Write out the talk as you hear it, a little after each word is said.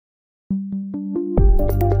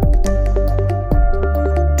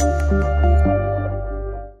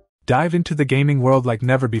Dive into the gaming world like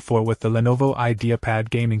never before with the Lenovo IdeaPad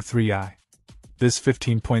Gaming 3i. This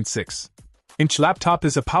 15.6-inch laptop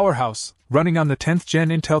is a powerhouse, running on the 10th Gen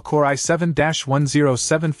Intel Core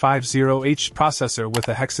i7-10750H processor with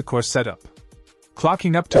a hexa-core setup.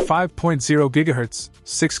 Clocking up to 5.0 GHz,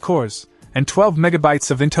 6 cores, and 12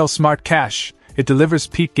 MB of Intel Smart Cache, it delivers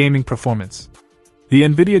peak gaming performance. The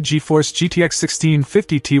NVIDIA GeForce GTX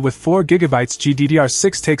 1650Ti with 4 GB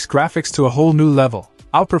GDDR6 takes graphics to a whole new level,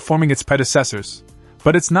 outperforming its predecessors.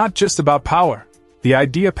 But it's not just about power. The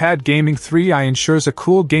IdeaPad Gaming 3i ensures a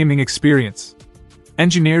cool gaming experience.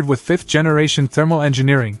 Engineered with 5th-generation thermal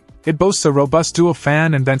engineering, it boasts a robust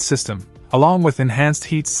dual-fan and vent system, along with enhanced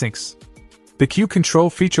heat sinks. The Q-Control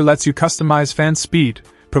feature lets you customize fan speed,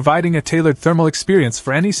 providing a tailored thermal experience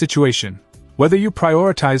for any situation. Whether you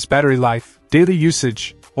prioritize battery life, daily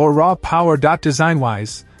usage, or raw power.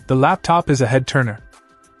 Design-wise, the laptop is a head-turner.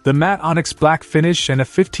 The matte onyx black finish and a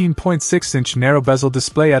 15.6-inch narrow bezel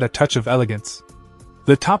display add a touch of elegance.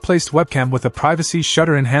 The top-placed webcam with a privacy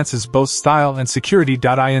shutter enhances both style and security.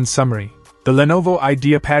 In summary, the Lenovo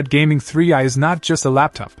IdeaPad Gaming 3i is not just a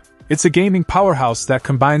laptop, it's a gaming powerhouse that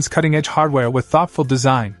combines cutting-edge hardware with thoughtful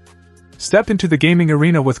design. Step into the gaming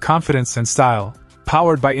arena with confidence and style,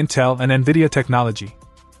 powered by Intel and NVIDIA technology.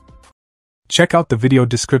 Check out the video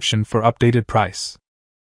description for updated price.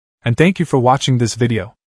 And thank you for watching this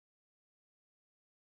video.